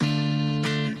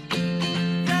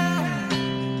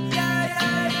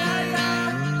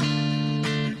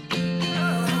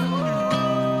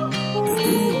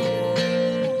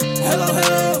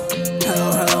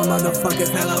motherfuckers,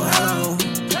 hello, hello.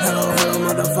 Hello, hello,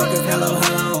 motherfuckers, hello,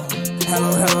 hello.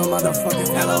 Hello, hello, motherfuckers,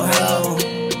 hello, hello.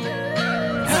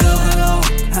 Hello, hello,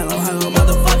 hello, hello,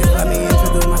 motherfuckers, let me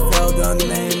introduce myself, the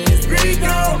name is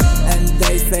Rico. And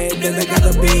they say that I got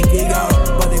a big ego,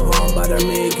 but they won't bother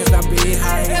me, cause I be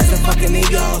high as a fucking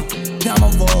ego. I'ma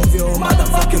involve you,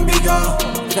 motherfucking bigo.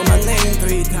 Say my name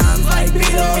 3 times like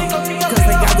Beatles, cause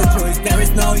I got the choice, there is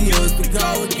no use to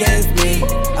go against me.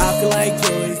 I feel like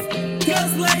choice,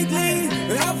 cause lately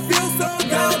I feel so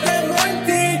goddamn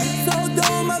empty. So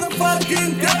don't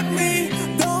motherfucking get me,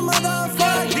 don't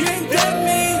motherfucking get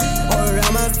me, or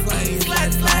I'm a slave,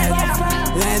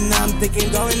 and I'm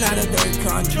thinking going out of their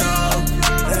control.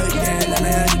 Again and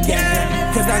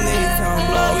again, cause I need some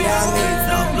blow, yeah I need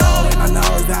some blow. In my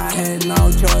nose I had no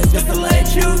choice just to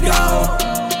let you go.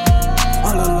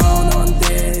 All alone on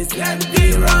this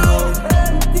empty road,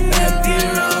 empty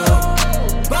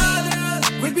road. Bothered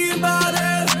with being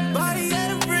bothered by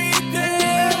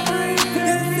everything.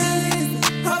 This is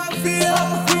how I feel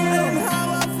and how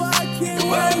I fucking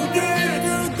went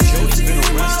through this. Jody's been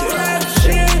arrested.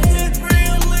 Shit, it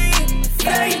really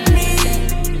saved me.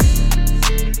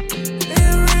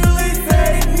 It really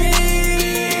saved me.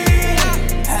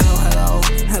 Hello, hello,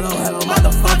 hello, hello,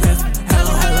 motherfuckers.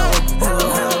 Hello, hello, hello,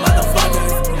 hello,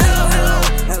 motherfuckers. Hello, hello,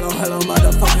 hello, hello,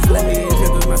 motherfuckers. Let me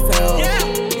introduce myself.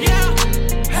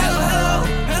 Hello, hello,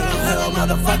 hello, hello,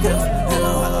 motherfuckers.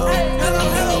 Hello, hello, hello,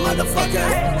 hello,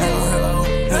 motherfuckers. Hello, hello,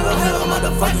 hello, hello,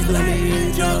 motherfuckers. Let me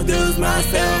introduce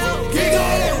myself.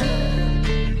 Giggle.